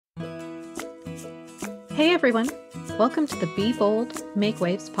Hey everyone, welcome to the Be Bold, Make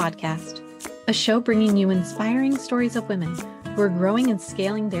Waves podcast, a show bringing you inspiring stories of women who are growing and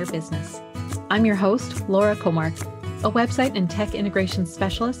scaling their business. I'm your host, Laura Comark, a website and tech integration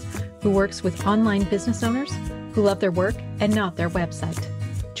specialist who works with online business owners who love their work and not their website.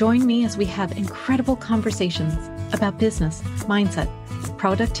 Join me as we have incredible conversations about business, mindset,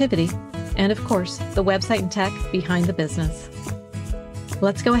 productivity, and of course, the website and tech behind the business.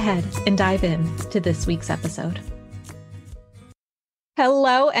 Let's go ahead and dive in to this week's episode.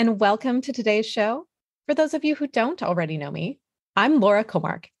 Hello, and welcome to today's show. For those of you who don't already know me, I'm Laura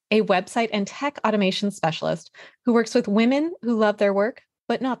Comark, a website and tech automation specialist who works with women who love their work,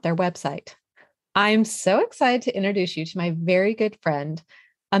 but not their website. I'm so excited to introduce you to my very good friend,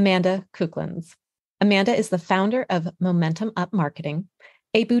 Amanda Kuchlenz. Amanda is the founder of MomentumUp Marketing,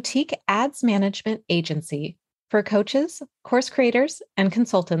 a boutique ads management agency for coaches, course creators, and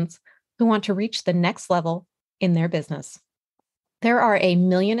consultants who want to reach the next level in their business. There are a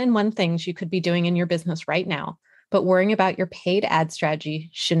million and one things you could be doing in your business right now, but worrying about your paid ad strategy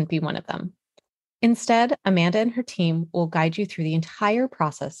shouldn't be one of them. Instead, Amanda and her team will guide you through the entire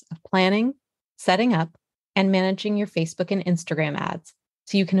process of planning, setting up, and managing your Facebook and Instagram ads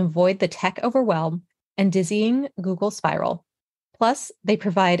so you can avoid the tech overwhelm and dizzying Google spiral. Plus, they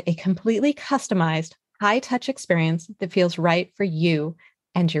provide a completely customized high-touch experience that feels right for you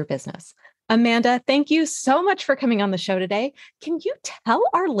and your business. Amanda, thank you so much for coming on the show today. Can you tell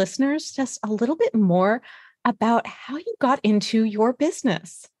our listeners just a little bit more about how you got into your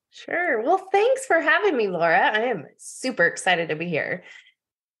business? Sure. Well, thanks for having me, Laura. I am super excited to be here.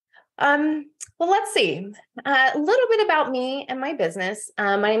 Well, let's see. A little bit about me and my business.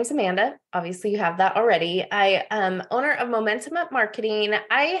 My name is Amanda. Obviously, you have that already. I am owner of MomentumUp Marketing.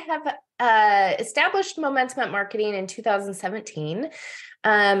 I have established MomentumUp Marketing in 2017.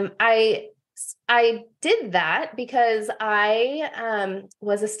 I did that because I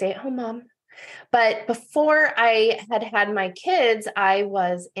was a stay-at-home mom. But before I had my kids, I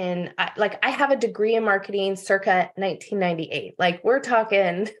have a degree in marketing circa 1998. Like we're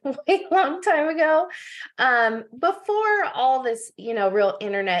talking way long time ago, before all this, real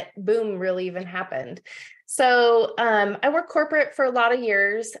internet boom really even happened. So I worked corporate for a lot of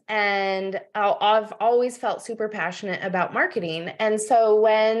years, and I've always felt super passionate about marketing. And so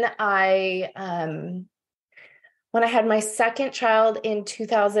when I had my second child in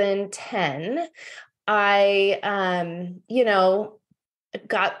 2010, I,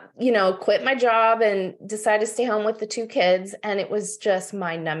 quit my job and decided to stay home with the two kids. And it was just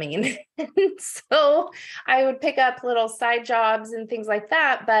mind numbing. And so I would pick up little side jobs and things like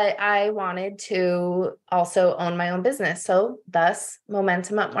that, but I wanted to also own my own business. So thus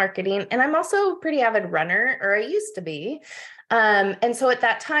MomentumUp Marketing. And I'm also a pretty avid runner, or I used to be. And so at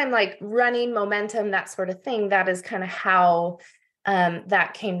that time, like running momentum, that sort of thing, that is kind of how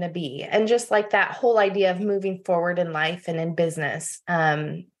that came to be. And just like that whole idea of moving forward in life and in business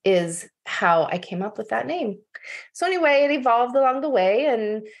is how I came up with that name. So anyway, it evolved along the way,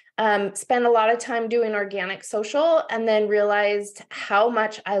 and spent a lot of time doing organic social, and then realized how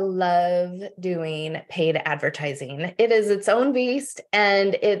much I love doing paid advertising. It is its own beast,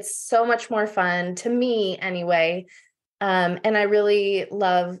 and it's so much more fun to me anyway. And I really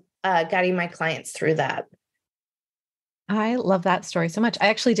love guiding my clients through that. I love that story so much. I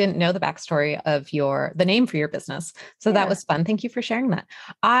actually didn't know the backstory of the name for your business. So that was fun. Thank you for sharing that.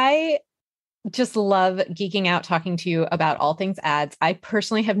 I just love geeking out, talking to you about all things ads. I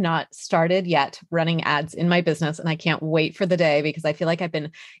personally have not started yet running ads in my business, and I can't wait for the day because I feel like I've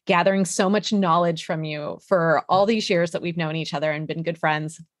been gathering so much knowledge from you for all these years that we've known each other and been good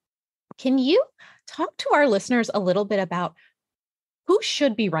friends. Can you talk to our listeners a little bit about who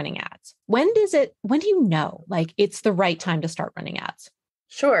should be running ads? When do you know, like it's the right time to start running ads?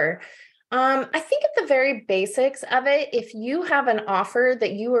 Sure. I think at the very basics of it, if you have an offer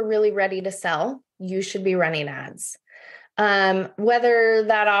that you are really ready to sell, you should be running ads. Whether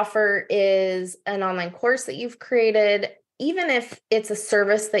that offer is an online course that you've created, even if it's a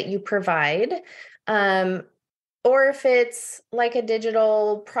service that you provide, or if it's like a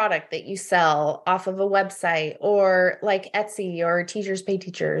digital product that you sell off of a website, or like Etsy or Teachers Pay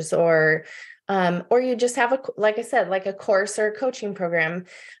Teachers, or you just have like I said, like a course or a coaching program.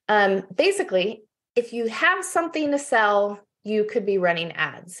 Basically, if you have something to sell, you could be running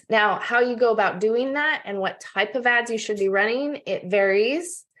ads. Now, how you go about doing that and what type of ads you should be running, it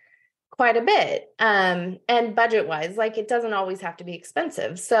varies quite a bit. And budget-wise, like it doesn't always have to be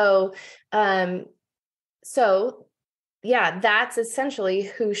expensive. So yeah, that's essentially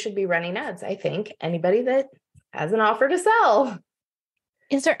who should be running ads. I think anybody that has an offer to sell.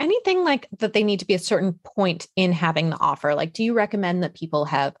 Is there anything like that they need to be a certain point in having the offer? Like, do you recommend that people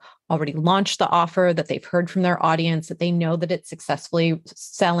have already launched the offer, that they've heard from their audience, that they know that it's successfully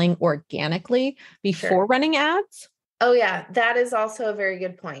selling organically before running ads? Oh yeah, that is also a very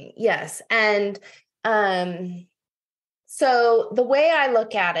good point. Yes. And so the way I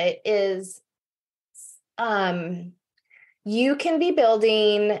look at it is you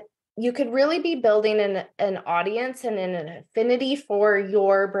could really be building an audience and an affinity for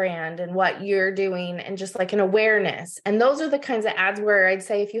your brand and what you're doing, and just like an awareness. And those are the kinds of ads where I'd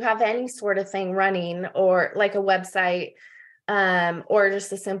say if you have any sort of thing running, or like a website, or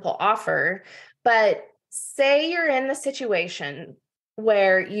just a simple offer. But say you're in the situation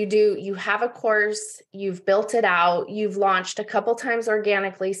where you have a course, you've built it out, you've launched a couple times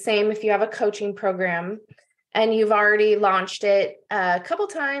organically. Same if you have a coaching program and you've already launched it a couple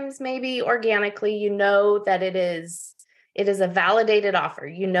times, maybe organically, you know that it is a validated offer.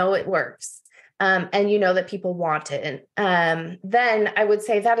 You know it works, and you know that people want it. Then I would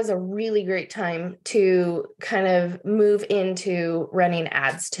say that is a really great time to kind of move into running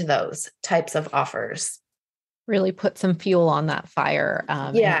ads to those types of offers. Really put some fuel on that fire, Yeah,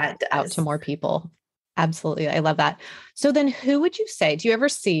 and it out does. to more people. Absolutely. I love that. So then who would you say, do you ever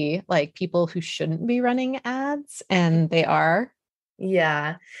see like people who shouldn't be running ads and they are?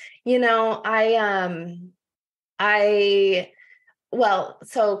 Yeah. I well,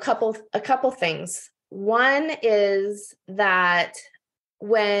 so a couple things. One is that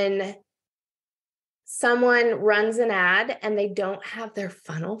when someone runs an ad and they don't have their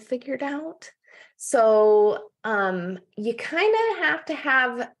funnel figured out. So you kind of have to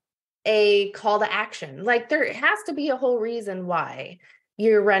have a call to action. Like there has to be a whole reason why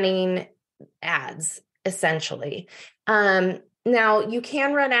you're running ads, essentially. Now you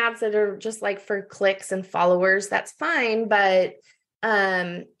can run ads that are just like for clicks and followers. That's fine. But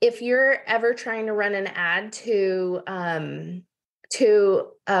if you're ever trying to run an ad to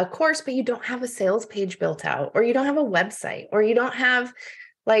a course, but you don't have a sales page built out, or you don't have a website, or you don't have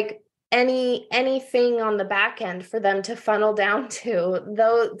like anything on the back end for them to funnel down to,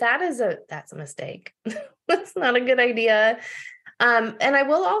 though, that's a mistake. That's not a good idea. And I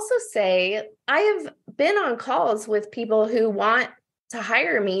will also say I have been on calls with people who want to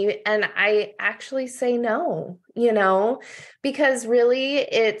hire me, and I actually say no, because really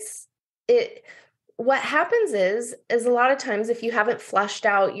what happens is a lot of times if you haven't fleshed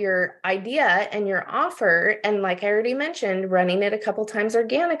out your idea and your offer, and like I already mentioned, running it a couple times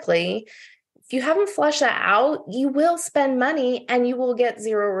organically, if you haven't fleshed that out, you will spend money and you will get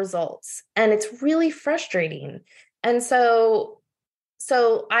zero results. And it's really frustrating. And so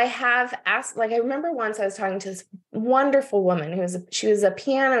I have asked, like, I remember once I was talking to this wonderful woman she was a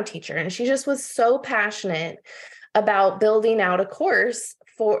piano teacher, and she just was so passionate about building out a course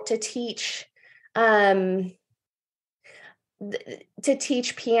to teach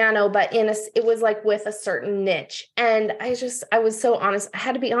piano, but it was like with a certain niche. And I was so honest. I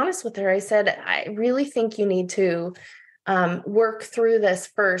had to be honest with her. I said, I really think you need to work through this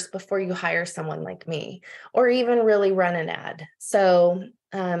first before you hire someone like me, or even really run an ad. So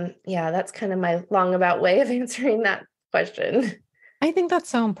yeah, that's kind of my long-about way of answering that question. I think that's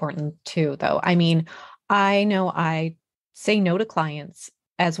so important too, though. I mean, I know I say no to clients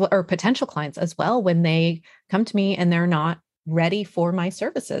as well, or potential clients as well, when they come to me and they're not ready for my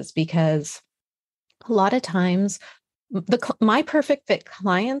services, because a lot of times my perfect fit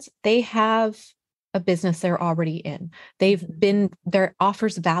clients, they have a business they're already in. They've been their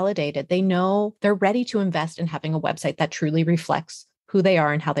offers validated. They know they're ready to invest in having a website that truly reflects who they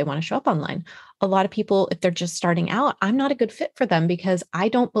are and how they want to show up online. A lot of people, if they're just starting out, I'm not a good fit for them, because I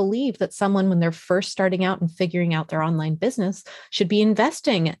don't believe that someone, when they're first starting out and figuring out their online business, should be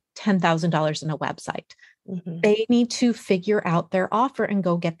investing $10,000 in a website. Mm-hmm. They need to figure out their offer and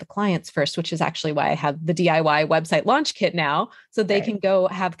go get the clients first, which is actually why I have the DIY website launch kit now, so they can go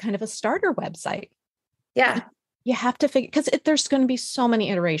have kind of a starter website. Yeah. You have to figure, because there's going to be so many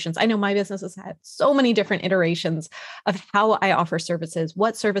iterations. I know my business has had so many different iterations of how I offer services,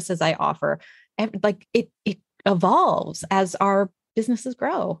 what services I offer. And like it evolves as our businesses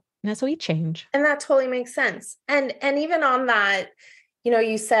grow. And that's how we change. And that totally makes sense. And even on that,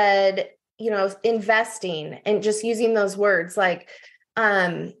 you said, investing, and just using those words, like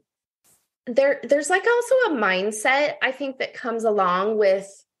there's like also a mindset, I think, that comes along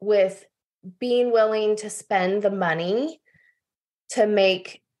with being willing to spend the money to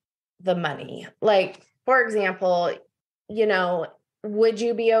make the money. Like, for example, would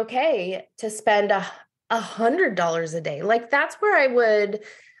you be okay to spend $100 a day? Like, that's where I would,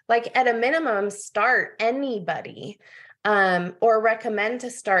 like, at a minimum, start anybody. or recommend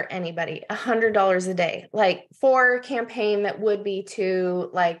to start anybody $100 a day, like for a campaign that would be to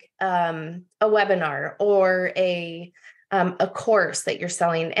like a webinar or a course that you're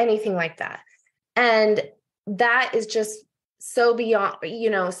selling, anything like that. And that is just so beyond,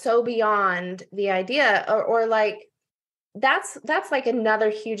 so beyond the idea, or like, that's like another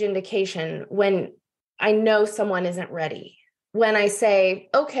huge indication when I know someone isn't ready. When I say,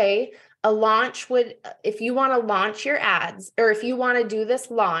 okay, a launch would, if you want to launch your ads, or if you want to do this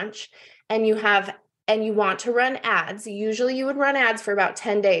launch and you want to run ads, usually you would run ads for about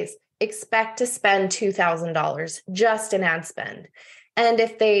 10 days, expect to spend $2,000 just in ad spend. And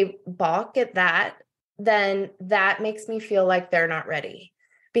if they balk at that, then that makes me feel like they're not ready,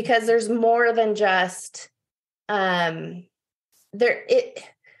 because there's more than just, there's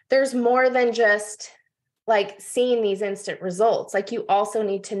more than just like seeing these instant results. Like you also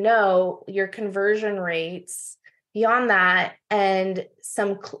need to know your conversion rates beyond that, and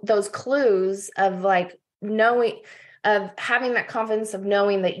those clues of like knowing, of having that confidence of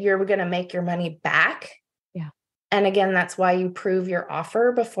knowing that you're going to make your money back. Yeah. And again, that's why you prove your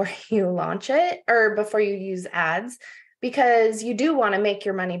offer before you launch it or before you use ads, because you do want to make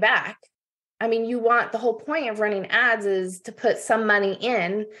your money back. I mean, the whole point of running ads is to put some money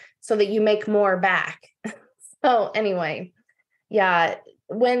in so that you make more back. So anyway, yeah,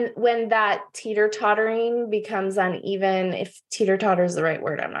 when that teeter-tottering becomes uneven, if teeter-totter is the right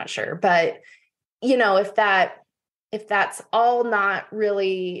word, I'm not sure, but if that's all not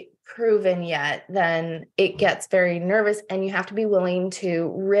really proven yet, then it gets very nervous, and you have to be willing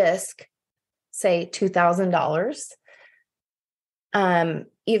to risk, say, $2,000.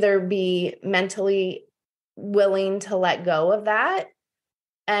 Either be mentally willing to let go of that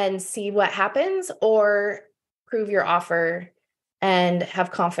and see what happens, or prove your offer and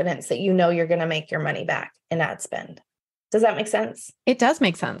have confidence that you're going to make your money back in ad spend. Does that make sense? It does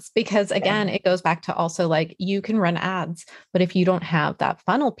make sense, because again, it goes back to also like you can run ads, but if you don't have that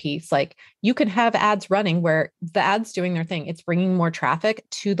funnel piece, like you can have ads running where the ad's doing their thing. It's bringing more traffic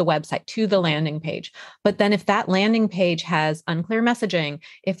to the website, to the landing page. But then if that landing page has unclear messaging,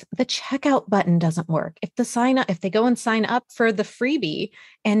 if the checkout button doesn't work, if they go and sign up for the freebie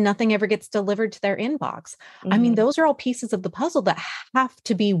and nothing ever gets delivered to their inbox, I mean, those are all pieces of the puzzle that have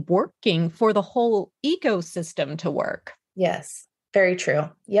to be working for the whole ecosystem to work. Yes, very true.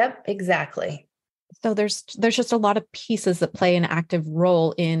 Yep, exactly. So there's just a lot of pieces that play an active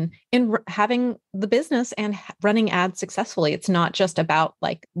role in having the business and running ads successfully. It's not just about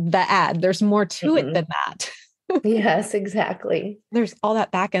like the ad. There's more to it than that. Yes, exactly. There's all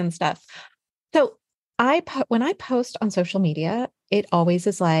that back end stuff. So when I post on social media, it always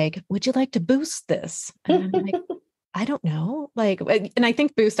is like, would you like to boost this? And I'm like, I don't know. Like, and I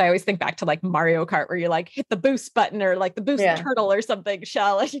think boost, I always think back to like Mario Kart, where you like hit the boost button or like the boost turtle or something,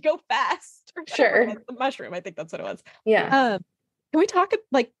 shell, like you go fast. Sure. Like the mushroom. I think that's what it was. Yeah. Can we talk,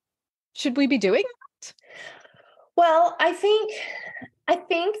 like, should we be doing that? Well, I think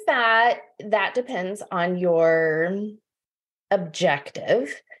that depends on your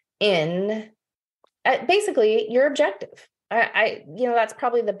objective in basically your objective. That's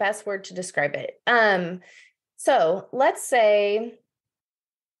probably the best word to describe it. So let's say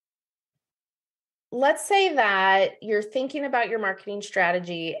that you're thinking about your marketing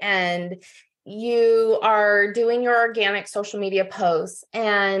strategy and you are doing your organic social media posts,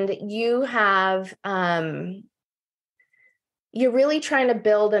 and you have, you're really trying to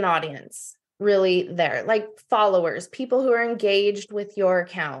build an audience really there, like followers, people who are engaged with your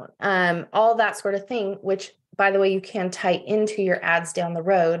account, all that sort of thing, which by the way, you can tie into your ads down the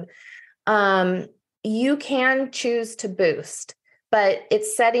road. You can choose to boost, but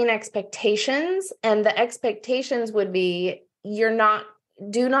it's setting expectations, and the expectations would be do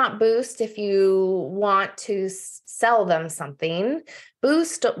not boost if you want to sell them something.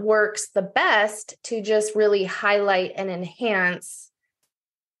 Boost works the best to just really highlight and enhance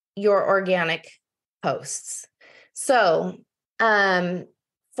your organic posts. So,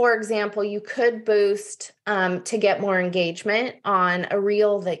 for example, you could boost to get more engagement on a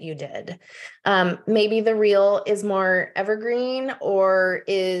reel that you did. Maybe the reel is more evergreen or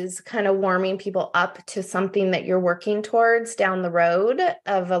is kind of warming people up to something that you're working towards down the road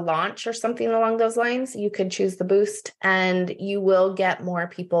of a launch or something along those lines. You could choose the boost and you will get more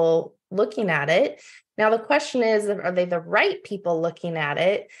people looking at it. Now, the question is, are they the right people looking at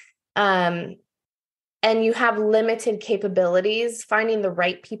it? And you have limited capabilities. Finding the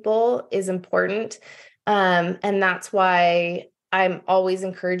right people is important. And that's why I'm always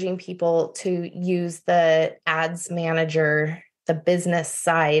encouraging people to use the ads manager, the business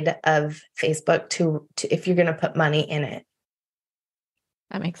side of Facebook to if you're going to put money in it.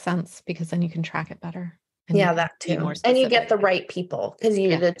 That makes sense because then you can track it better. And yeah, that too. And you get the right people because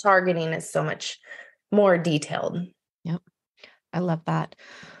the targeting is so much more detailed. Yep. I love that.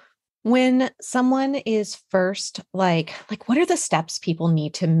 When someone is first, like what are the steps people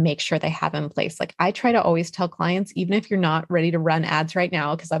need to make sure they have in place? Like I try to always tell clients, even if you're not ready to run ads right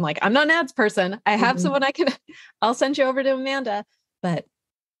now, because I'm like, I'm not an ads person. I have someone I'll send you over to Amanda. But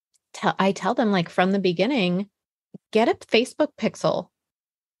I tell them like from the beginning, get a Facebook pixel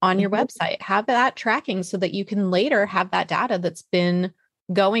on your website, have that tracking so that you can later have that data that's been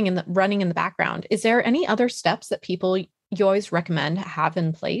going and running in the background. Is there any other steps that people you always recommend have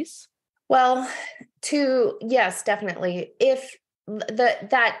in place? Well, yes, definitely. If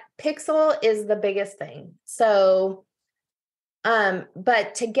that pixel is the biggest thing. So,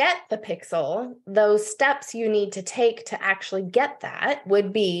 but to get the pixel, those steps you need to take to actually get that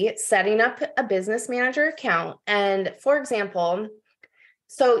would be setting up a business manager account. And for example,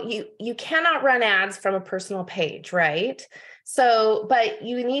 so you cannot run ads from a personal page, right? So, but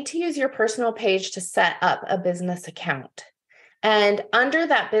you need to use your personal page to set up a business account. And under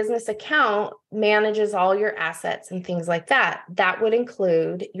that business account manages all your assets and things like that. That would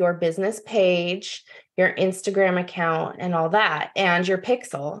include your business page, your Instagram account, and all that, and your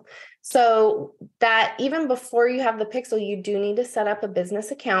pixel. So that even before you have the pixel, you do need to set up a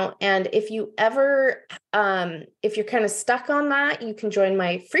business account. And if you ever, if you're kind of stuck on that, you can join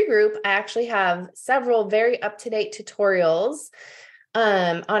my free group. I actually have several very up-to-date tutorials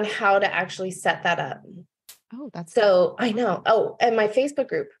on how to actually set that up. Oh, that's so I know. Oh, and my Facebook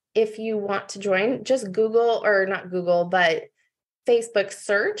group, if you want to join, just Google or not Google, but Facebook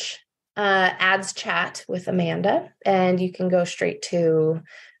search ads chat with Amanda, and you can go straight to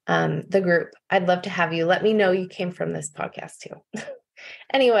the group. I'd love to have you. Let me know you came from this podcast too.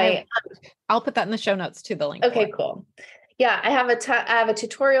 Anyway, I'll put that in the show notes too, the link. Okay, cool. Yeah, I have a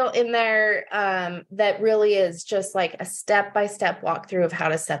tutorial in there that really is just like a step-by-step walkthrough of how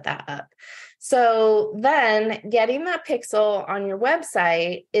to set that up. So then getting that pixel on your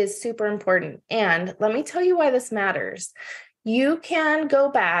website is super important. And let me tell you why this matters. You can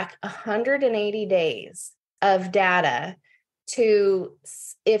go back 180 days of data to,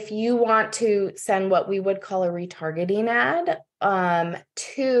 if you want to send what we would call a retargeting ad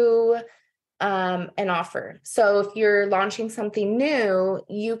to an offer. So if you're launching something new,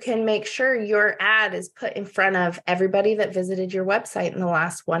 you can make sure your ad is put in front of everybody that visited your website in the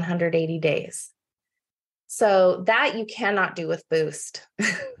last 180 days. So that you cannot do with Boost.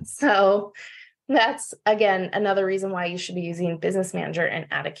 So that's, again, another reason why you should be using Business Manager and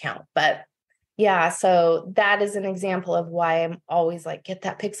Ad Account. But yeah, so that is an example of why I'm always like, get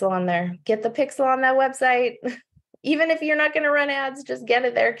that pixel on there, get the pixel on that website. Even if you're not going to run ads, just get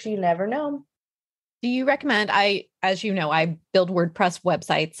it there because you never know. Do you recommend, as you know, I build WordPress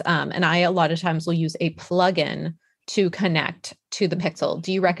websites, and I a lot of times will use a plugin to connect to the pixel.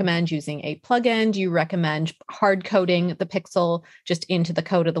 Do you recommend using a plugin? Do you recommend hard coding the pixel just into the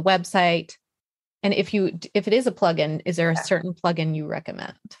code of the website? And if it is a plugin, is there a certain plugin you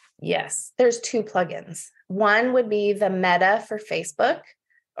recommend? Yes, there's two plugins. One would be the Meta for Facebook,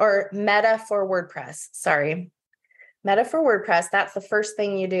 or Meta for WordPress. Sorry. Meta for WordPress. That's the first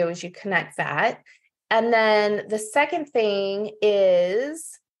thing you do is you connect that. And then the second thing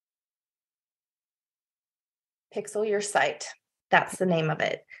is Pixel Your Site. That's the name of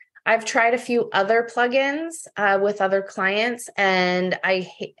it. I've tried a few other plugins with other clients, and I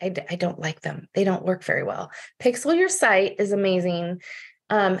don't like them. They don't work very well. Pixel Your Site is amazing.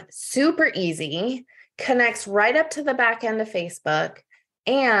 Super easy, connects right up to the back end of Facebook,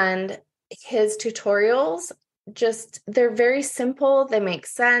 and his tutorials, they're very simple. They make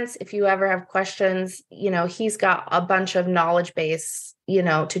sense. If you ever have questions, he's got a bunch of knowledge base,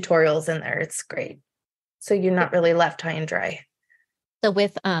 tutorials in there. It's great. So you're not really left high and dry. So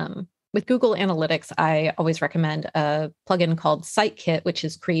with Google Analytics, I always recommend a plugin called SiteKit, which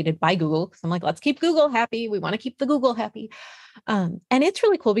is created by Google. Because I'm like, let's keep Google happy. We want to keep the Google happy. And it's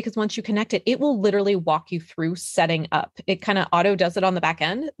really cool because once you connect it, it will literally walk you through setting up. It kind of auto does it on the back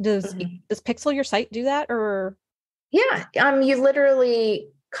end. Does Pixel Your Site do that? Or yeah, you literally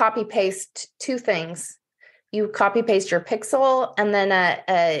copy paste two things. You copy paste your pixel, and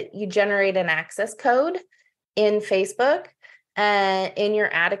then you generate an access code in Facebook in your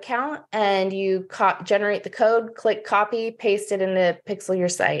ad account, and you generate the code, click copy, paste it into Pixel Your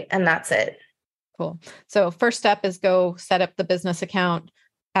Site, and that's it. Cool. So first step is go set up the business account,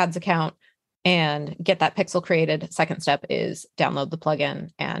 ads account, and get that pixel created. Second step is download the plugin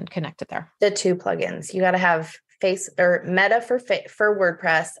and connect it there. The two plugins. You got to have face or Meta for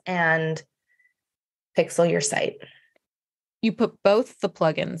WordPress and Pixel your site. You put both the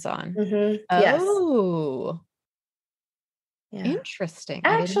plugins on. Mm-hmm. Yes. Oh, yeah. Interesting.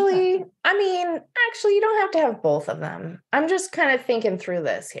 Actually, you don't have to have both of them. I'm just kind of thinking through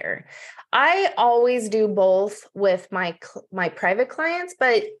this here. I always do both with my private clients,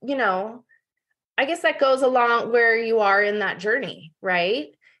 but I guess that goes along where you are in that journey, right?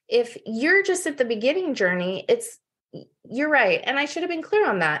 If you're just at the beginning journey, you're right. And I should have been clear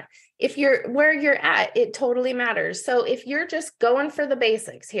on that. If you're where you're at, it totally matters. So if you're just going for the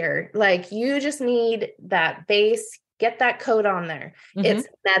basics here, like you just need that base, get that code on there. It's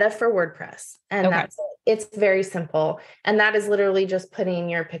Meta for WordPress. And that's it. It's very simple. And that is literally just putting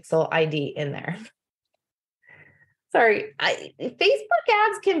your Pixel ID in there. Sorry. Facebook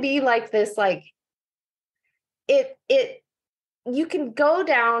ads can be like this, like you can go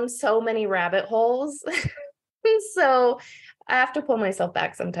down so many rabbit holes. So I have to pull myself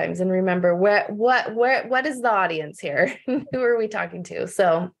back sometimes and remember what is the audience here? Who are we talking to?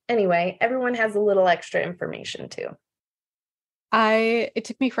 So anyway, everyone has a little extra information too. It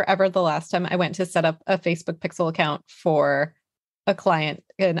took me forever the last time I went to set up a Facebook Pixel account for a client,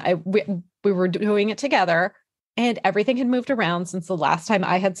 and we were doing it together, and everything had moved around since the last time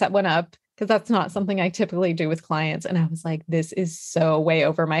I had set one up, because that's not something I typically do with clients. And I was like, this is so way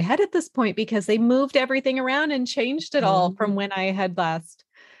over my head at this point, because they moved everything around and changed it all from when I had last.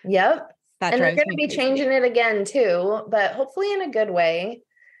 Yep. That and they're drives going to me be crazy. changing it again too, but hopefully in a good way.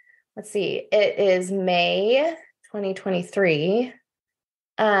 Let's see. It is May 2023.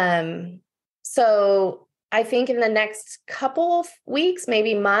 So I think in the next couple of weeks,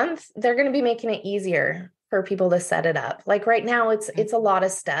 maybe month, they're going to be making it easier for people to set it up. Like right now, it's a lot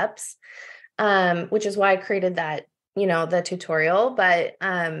of steps, which is why I created that, the tutorial. But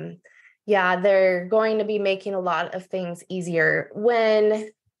yeah, they're going to be making a lot of things easier. When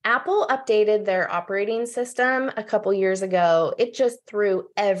Apple updated their operating system a couple years ago, it just threw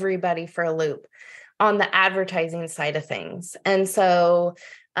everybody for a loop on the advertising side of things. And so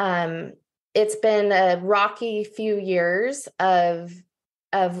it's been a rocky few years of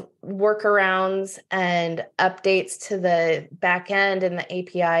workarounds and updates to the back end and the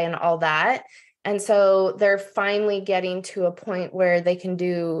API and all that. And so they're finally getting to a point where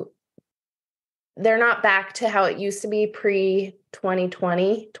they're not back to how it used to be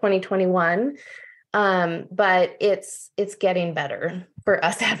pre-2020, 2021. But it's getting better for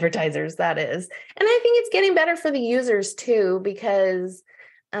us advertisers, that is. And I think it's getting better for the users too, because,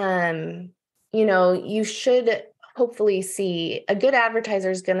 you should hopefully see a good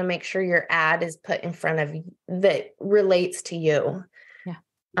advertiser is going to make sure your ad is put in front of you that relates to you. Yeah.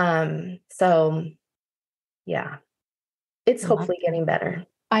 So yeah, it's hopefully getting better.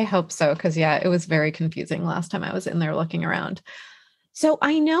 I hope so. Cause it was very confusing last time I was in there looking around. So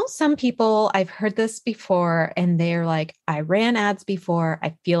I know some people, I've heard this before, and they're like, I ran ads before.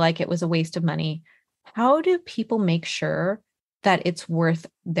 I feel like it was a waste of money. How do people make sure that it's worth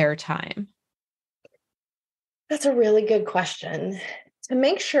their time? That's a really good question. To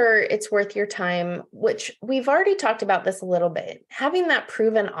make sure it's worth your time, which we've already talked about this a little bit, having that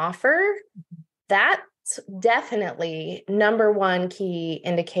proven offer, that's definitely number one key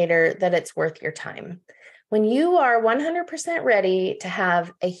indicator that it's worth your time. When you are 100% ready to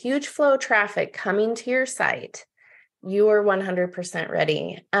have a huge flow of traffic coming to your site, you are 100%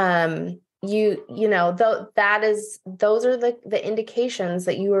 ready. Those are the indications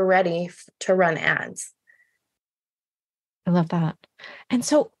that you are ready to run ads. I love that. And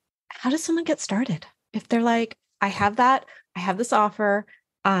so how does someone get started? If they're like, I have this offer,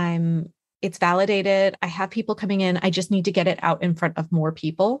 it's validated, I have people coming in, I just need to get it out in front of more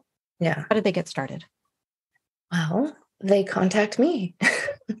people. Yeah. How do they get started? Well, they contact me.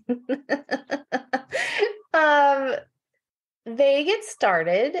 They get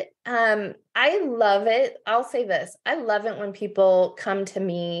started. I love it. I'll say this. I love it when people come to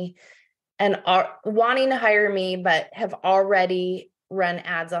me and are wanting to hire me, but have already run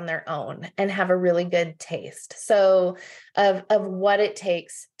ads on their own and have a really good taste. So of what it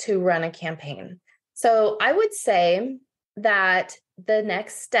takes to run a campaign. So I would say that the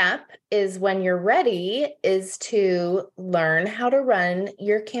next step is, when you're ready, is to learn how to run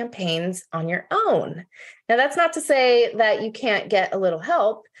your campaigns on your own. Now, that's not to say that you can't get a little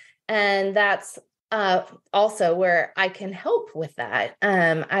help. And that's also where I can help with that.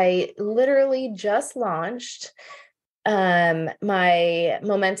 I literally just launched my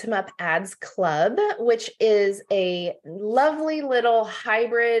MomentumUp Ads Club, which is a lovely little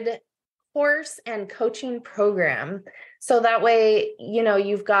hybrid course and coaching program. So that way,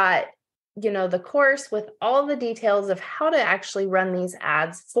 you've got the course with all the details of how to actually run these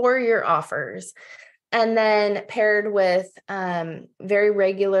ads for your offers. And then paired with very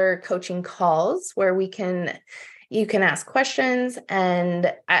regular coaching calls where you can ask questions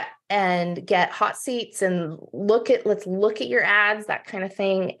and get hot seats and let's look at your ads, that kind of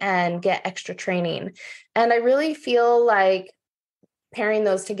thing, and get extra training. And I really feel like pairing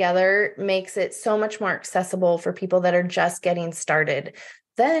those together makes it so much more accessible for people that are just getting started.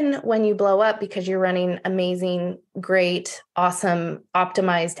 Then when you blow up because you're running amazing, great, awesome,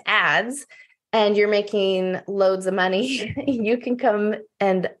 optimized ads, and you're making loads of money, you can come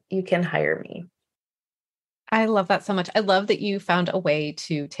and you can hire me. I love that so much. I love that you found a way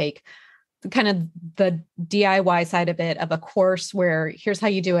to take kind of the DIY side of it, of a course where here's how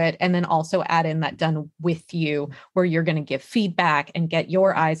you do it. And then also add in that done with you, where you're going to give feedback and get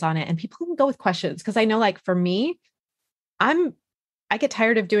your eyes on it. And people can go with questions. Cause I know, like for me, I get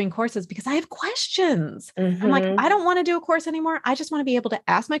tired of doing courses because I have questions. I'm like, I don't want to do a course anymore. I just want to be able to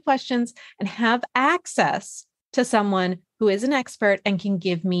ask my questions and have access to someone who is an expert and can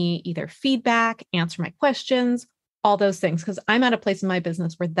give me either feedback, answer my questions, all those things. Because I'm at a place in my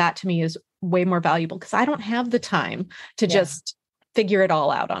business where that to me is way more valuable because I don't have the time to just figure it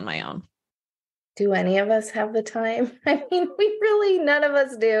all out on my own. Do any of us have the time? I mean, none of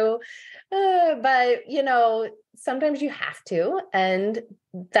us do. But, sometimes you have to, and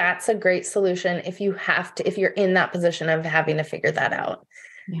that's a great solution if you're in that position of having to figure that out.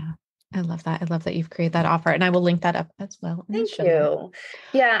 Yeah. I love that. I love that you've created that offer, and I will link that up as well. Thank you.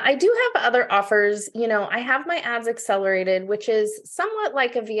 Yeah, I do have other offers. I have my ads accelerated, which is somewhat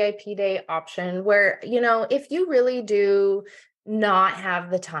like a VIP day option where, if you really do not have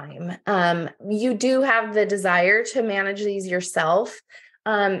the time, you do have the desire to manage these yourself.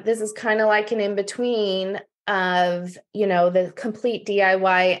 This is kind of like an in-between of, the complete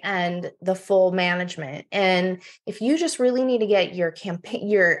DIY and the full management. And if you just really need to get your campaign,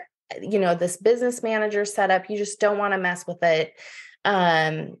 this business manager set up, you just don't want to mess with it.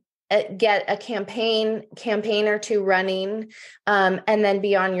 Get a campaign or two running, and then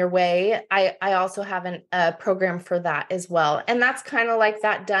be on your way. I also have a program for that as well. And that's kind of like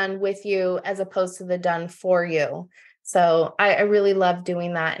that done with you as opposed to the done for you. So I really love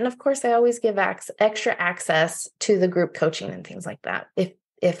doing that. And of course, I always give extra access to the group coaching and things like that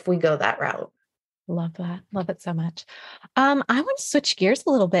if we go that route. Love that. Love it so much. I want to switch gears a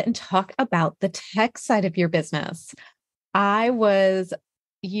little bit and talk about the tech side of your business.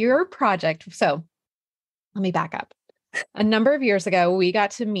 Your project. So let me back up. A number of years ago, we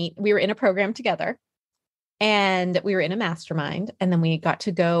got to meet. We were in a program together and we were in a mastermind. And then we got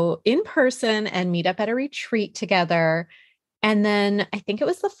to go in person and meet up at a retreat together. And then I think it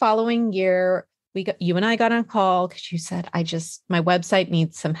was the following year, you and I got on a call because you said, my website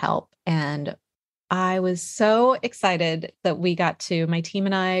needs some help. And I was so excited that my team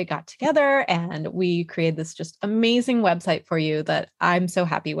and I got together and we created this just amazing website for you that I'm so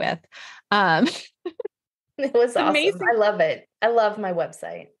happy with. It was awesome. Amazing. I love it. I love my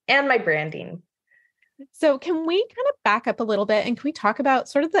website and my branding. So can we kind of back up a little bit and can we talk about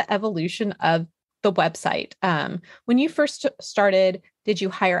sort of the evolution of the website? When you first started, did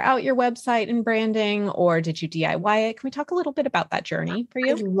you hire out your website and branding or did you DIY it? Can we talk a little bit about that journey for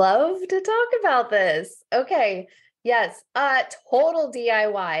you? I'd love to talk about this. Okay. Yes. Total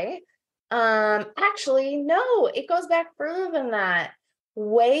DIY. Actually, no, it goes back further than that.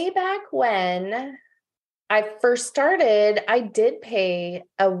 Way back when I first started, I did pay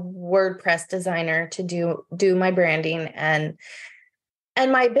a WordPress designer to do my branding and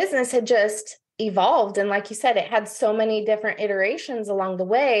my business had just evolved. And like you said, it had so many different iterations along the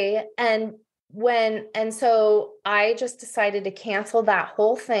way. And so I just decided to cancel that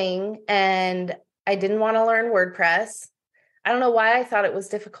whole thing. And I didn't want to learn WordPress. I don't know why I thought it was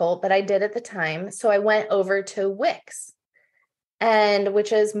difficult, but I did at the time. So I went over to Wix,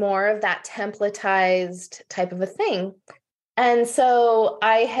 which is more of that templatized type of a thing. And so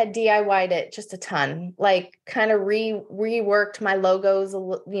I had DIY'd it just a ton, like kind of reworked my logos, a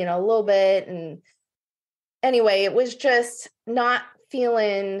little bit. And anyway, it was just not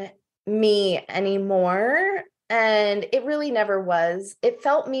feeling me anymore. And it really never was. It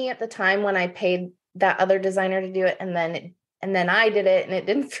felt me at the time when I paid that other designer to do it. And then I did it and it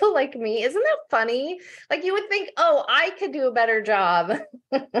didn't feel like me. Isn't that funny? Like you would think, oh, I could do a better job.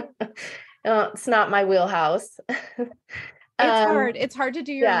 It's not my wheelhouse. It's hard to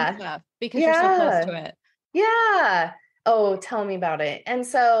do your own stuff because you're so close to it. Yeah. Oh, tell me about it. And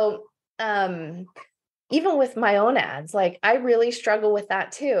so, even with my own ads, like I really struggle with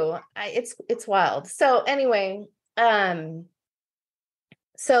that too. It's wild. So anyway,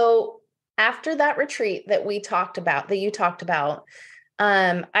 so after that retreat that you talked about,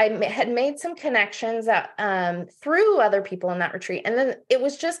 had made some connections that, through other people in that retreat. And then it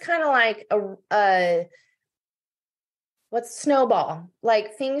was just kind of like snowball,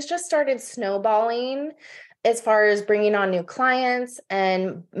 like things just started snowballing as far as bringing on new clients,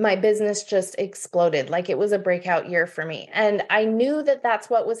 and my business just exploded. Like it was a breakout year for me. And I knew that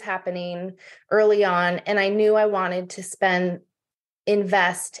that's what was happening early on. And I knew I wanted to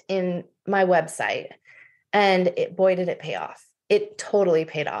invest in my website, and boy, did it pay off. It totally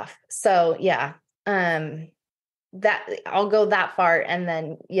paid off. So yeah, that I'll go that far. And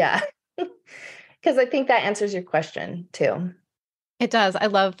then, yeah, because I think that answers your question too. It does. I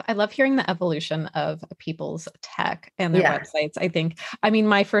love hearing the evolution of people's tech and their websites. I mean,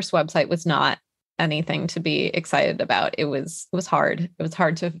 my first website was not anything to be excited about. It was hard. It was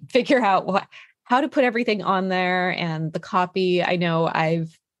hard to figure out how to put everything on there, and the copy. I know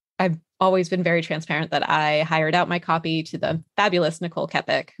I've always been very transparent that I hired out my copy to the fabulous Nicole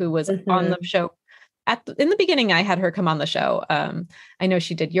Kepik, who was on the show. In the beginning, I had her come on the show. I know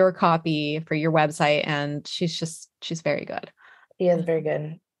she did your copy for your website, and she's very good. He is very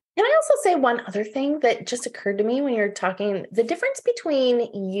good. Can I also say one other thing that just occurred to me when you're talking, the difference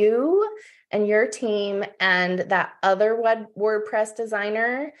between you and your team and that other WordPress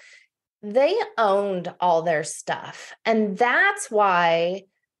designer, they owned all their stuff. And that's why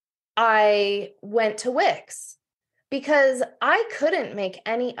I went to Wix, because I couldn't make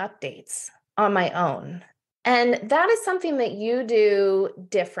any updates on my own. And that is something that you do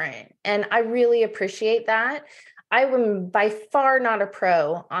different. And I really appreciate that. I am by far not a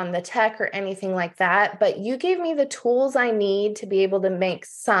pro on the tech or anything like that, but you gave me the tools I need to be able to make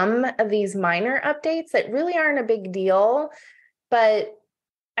some of these minor updates that really aren't a big deal, but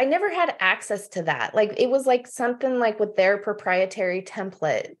I never had access to that. Like it was like something like with their proprietary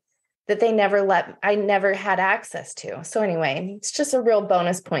template that I never had access to. So anyway, it's just a real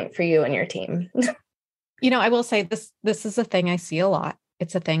bonus point for you and your team. I will say this is a thing I see a lot.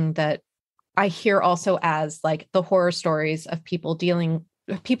 It's a thing that I hear also as like the horror stories of people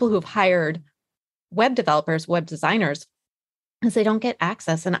who have hired web developers, web designers, because they don't get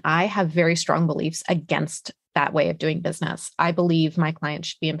access. And I have very strong beliefs against that way of doing business. I believe my clients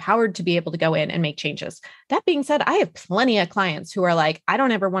should be empowered to be able to go in and make changes. That being said, I have plenty of clients who are like, I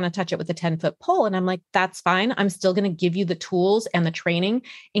don't ever want to touch it with a 10-foot pole. And I'm like, that's fine. I'm still going to give you the tools and the training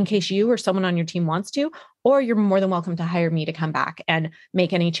in case you or someone on your team wants to, or you're more than welcome to hire me to come back and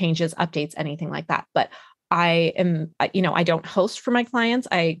make any changes, updates, anything like that. But I don't host for my clients.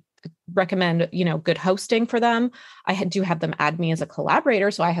 I recommend, good hosting for them. I do have them add me as a collaborator,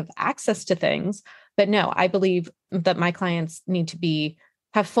 so I have access to things. But no, I believe that my clients need to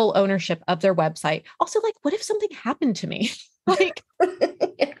have full ownership of their website. Also, like, what if something happened to me? Like,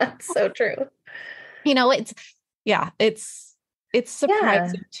 yeah, so true. It's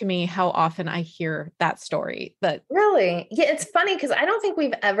surprising to me how often I hear that story. That really, yeah, it's funny because I don't think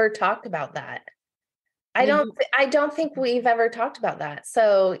we've ever talked about that. I don't think we've ever talked about that.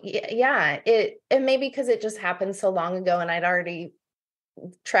 So yeah, it maybe because it just happened so long ago and I'd already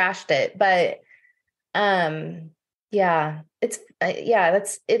trashed it, but yeah,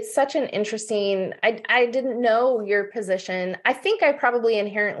 it's such an interesting, I didn't know your position. I think I probably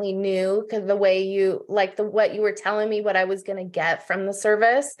inherently knew because the way what you were telling me, what I was going to get from the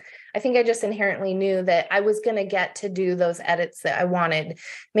service. I think I just inherently knew that I was going to get to do those edits that I wanted,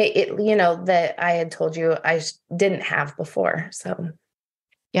 that I had told you I didn't have before. So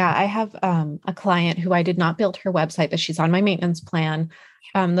yeah, I have a client who I did not build her website, but she's on my maintenance plan.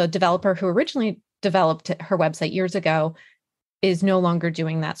 The developer who originally developed her website years ago is no longer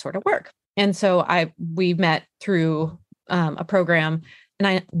doing that sort of work. And so we met through a program,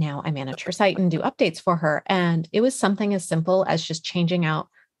 and now I manage her site and do updates for her. And it was something as simple as just changing out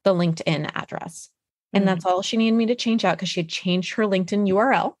the LinkedIn address. And that's all she needed me to change out, because she had changed her LinkedIn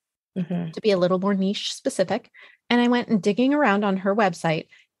URL to be a little more niche specific. And I went and digging around on her website,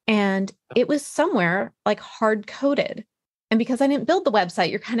 and it was somewhere like hard coded. And because I didn't build the website,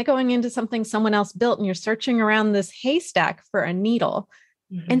 you're kind of going into something someone else built, and you're searching around this haystack for a needle.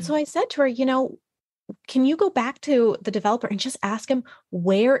 And so I said to her, can you go back to the developer and just ask him,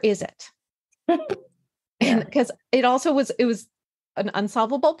 where is it? And because it was an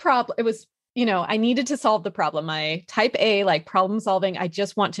unsolvable problem. It was, I needed to solve the problem. My type A, like problem solving, I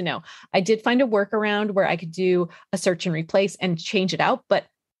just want to know. I did find a workaround where I could do a search and replace and change it out, but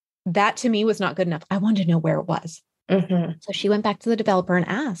that to me was not good enough. I wanted to know where it was. So she went back to the developer and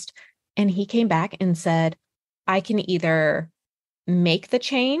asked, and he came back and said, I can either make the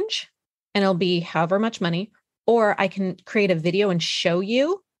change and it'll be however much money, or I can create a video and show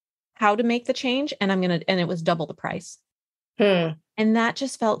you how to make the change and and it was double the price. Hmm. And that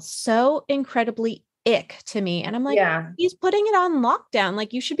just felt so incredibly ick to me. And I'm like, Yeah. he's putting it on lockdown.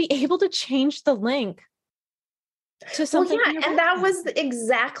 Like, you should be able to change the link to Well, something on yeah. your And that website. was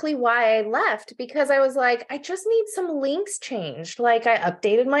exactly why I left, because I was like, I just need some links changed. Like I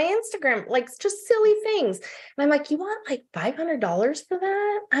updated my Instagram, like just silly things. And I'm like, you want like $500 for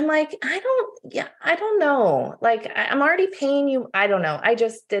that? I'm like, I don't know. Like I'm already paying you. I don't know. I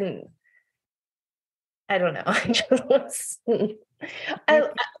don't know. I just was, I,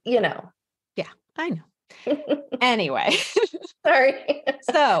 you know, Yeah, I know. Anyway, sorry.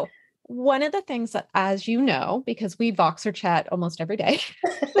 so one of the things that, as you know, because we Voxer chat almost every day,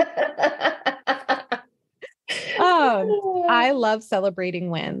 I love celebrating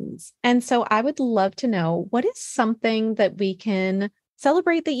wins. And so I would love to know, what is something that we can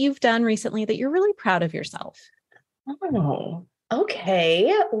celebrate that you've done recently that you're really proud of yourself? Oh,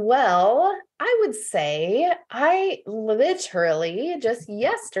 okay. Well, I would say I literally just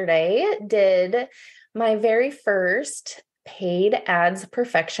yesterday did my very first paid ads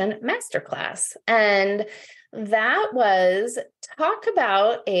perfection masterclass. And that was, talk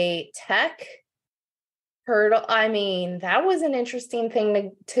about a tech hurdle. I mean, that was an interesting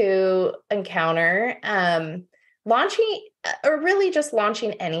thing to encounter. Launching or really just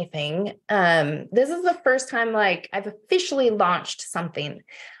launching anything. This is the first time like I've officially launched something.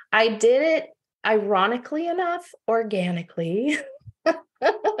 I did it, ironically enough, organically.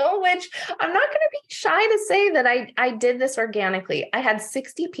 Which I'm not going to be shy to say that I did this organically. I had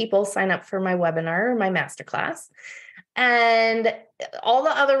 60 people sign up for my webinar, my masterclass, and all the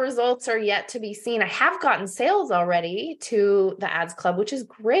other results are yet to be seen. I have gotten sales already to the ads club, which is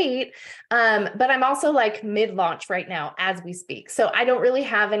great. But I'm also like mid-launch right now as we speak. So I don't really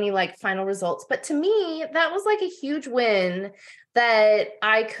have any like final results. But to me, that was like a huge win that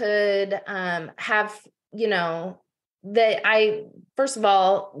I could have, that I, first of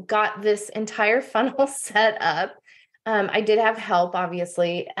all, got this entire funnel set up. I did have help,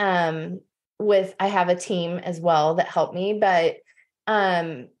 obviously. I have a team as well that helped me, but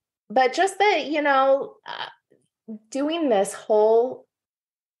just that, doing this whole,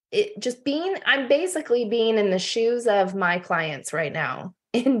 I'm basically being in the shoes of my clients right now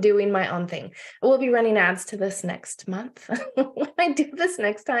and doing my own thing. We'll be running ads to this next month when I do this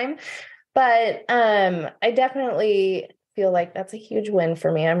next time. But I definitely feel like that's a huge win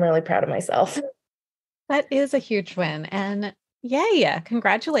for me. I'm really proud of myself. That is a huge win. And yay,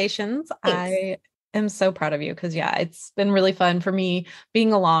 congratulations. Thanks. I am so proud of you because, yeah, it's been really fun for me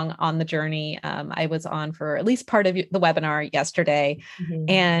being along on the journey. I was on for at least part of the webinar yesterday, Mhm.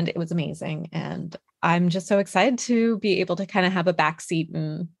 and it was amazing. And I'm just so excited to be able to kind of have a backseat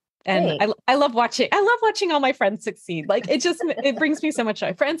and Thanks. I love watching all my friends succeed. Like it brings me so much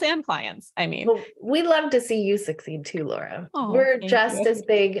joy, friends and clients. I mean, Well, we love to see you succeed too, Laura. oh, We're thank just you. as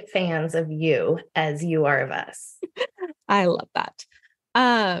big fans of you as you are of us. I love that.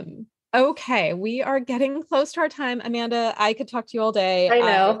 Okay, we are getting close to our time. Amanda, I could talk to you all day. I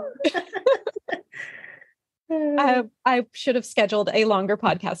know. I should have scheduled a longer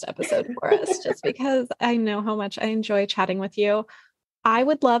podcast episode for us just because I know how much I enjoy chatting with you. I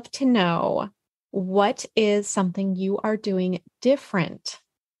would love to know, what is something you are doing different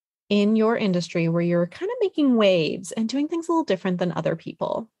in your industry where you're kind of making waves and doing things a little different than other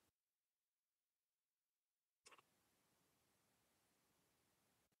people?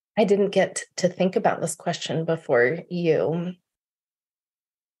 I didn't get to think about this question before you.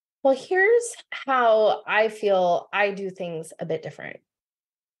 Well, here's how I feel I do things a bit different.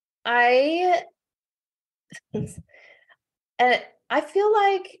 I and I feel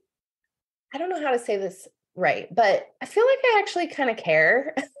like, I don't know how to say this right, but I feel like I actually kind of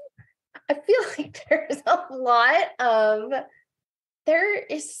care. I feel like there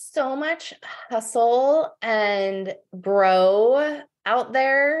is so much hustle and bro out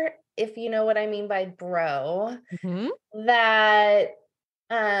there, if you know what I mean by bro, Mhm. that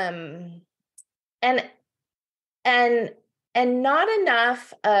um and and and not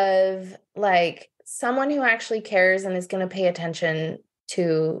enough of like someone who actually cares and is going to pay attention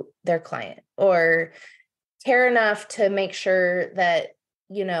to their client, or care enough to make sure that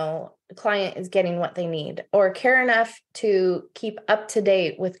the client is getting what they need, or care enough to keep up to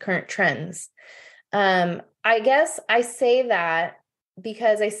date with current trends. I guess I say that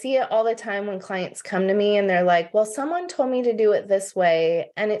because I see it all the time when clients come to me and they're like, well, someone told me to do it this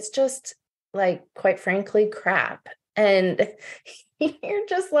way, and it's just like, quite frankly, crap. And you're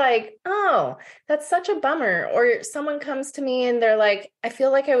just like, oh, that's such a bummer. Or someone comes to me and they're like, I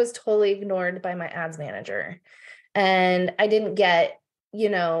feel like I was totally ignored by my ads manager, and I didn't get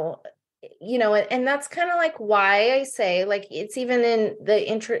and that's kind of like why I say, like, it's even in the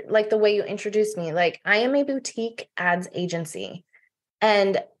intro, like the way you introduced me, like I am a boutique ads agency,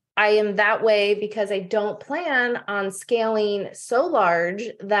 and I am that way because I don't plan on scaling so large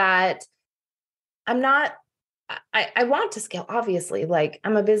that I want to scale, obviously, like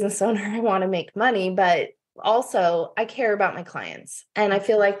I'm a business owner, I want to make money, but also I care about my clients. And I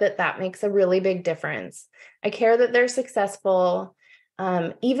feel like that makes a really big difference. I care that they're successful.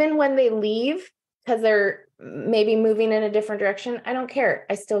 Even when they leave, because they're maybe moving in a different direction, I don't care.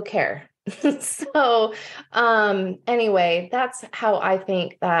 I still care. So, anyway, that's how I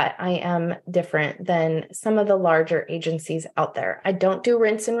think that I am different than some of the larger agencies out there. I don't do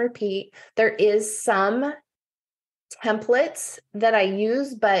rinse and repeat. There is some templates that I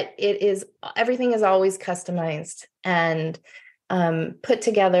use, but everything is always customized and put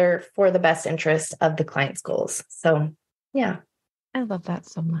together for the best interest of the client's goals. So, yeah. I love that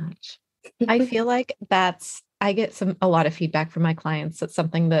so much. I feel like I get a lot of feedback from my clients. That's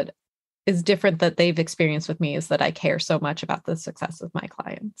something that is different that they've experienced with me, is that I care so much about the success of my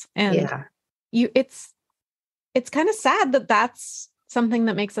clients. And it's kind of sad that that's something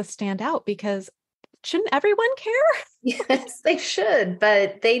that makes us stand out, because shouldn't everyone care? Yes, they should,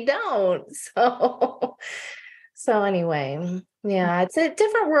 but they don't. So anyway, yeah, it's a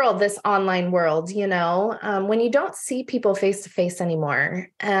different world, this online world, when you don't see people face to face anymore,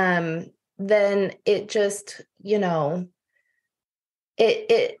 then it just,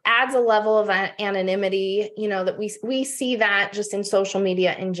 it adds a level of anonymity, that we see that just in social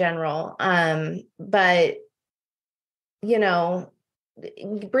media in general. But,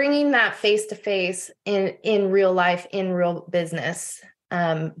 bringing that face to face in real life, in real business,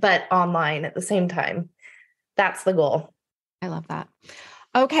 but online at the same time, that's the goal. I love that.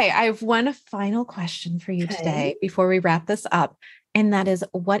 Okay, I have one final question for you today before we wrap this up. And that is,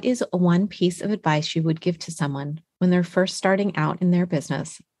 what is one piece of advice you would give to someone when they're first starting out in their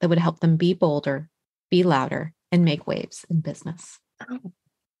business that would help them be bolder, be louder, and make waves in business?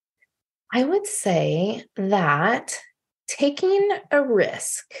 I would say that taking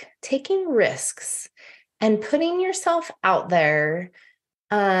risks and putting yourself out there,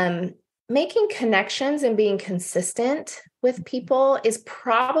 making connections and being consistent with people is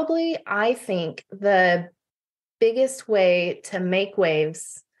probably, I think, the biggest way to make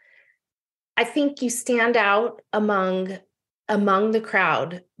waves. I think you stand out among the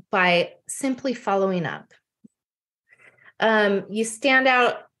crowd by simply following up. You stand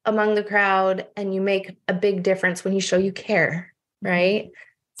out among the crowd and you make a big difference when you show you care, right?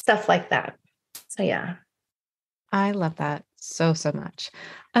 Stuff like that. So yeah. I love that so much.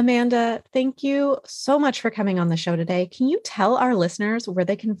 Amanda, thank you so much for coming on the show today. Can you tell our listeners where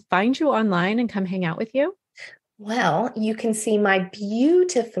they can find you online and come hang out with you? Well, you can see my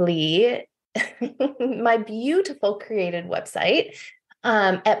beautiful created website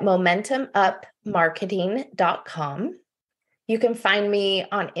at MomentumUpMarketing.com. You can find me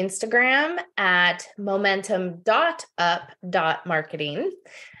on Instagram at momentum.up.marketing.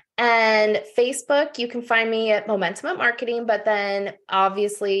 And Facebook, you can find me at MomentumUp Marketing. But then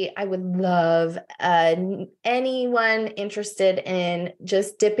obviously I would love anyone interested in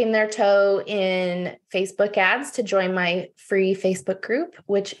just dipping their toe in Facebook ads to join my free Facebook group,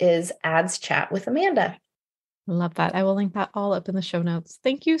 which is Ads Chat with Amanda. Love that. I will link that all up in the show notes.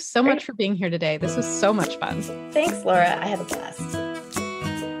 Thank you so much for being here today. This was so much fun. Thanks, Laura. I had a blast.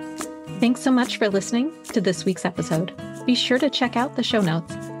 Thanks so much for listening to this week's episode. Be sure to check out the show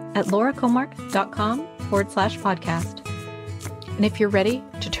notes at lauracomark.com/podcast. And if you're ready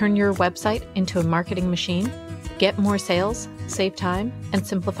to turn your website into a marketing machine, get more sales, save time, and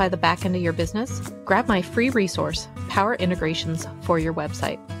simplify the back end of your business, grab my free resource, Power Integrations for your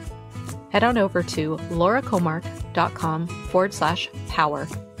website. Head on over to lauracomark.com/power.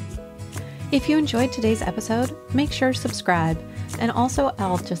 If you enjoyed today's episode, make sure to subscribe. And also,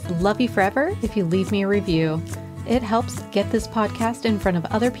 I'll just love you forever if you leave me a review. It helps get this podcast in front of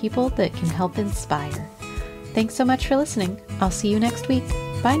other people that can help inspire. Thanks so much for listening. I'll see you next week.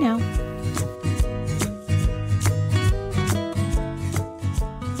 Bye now.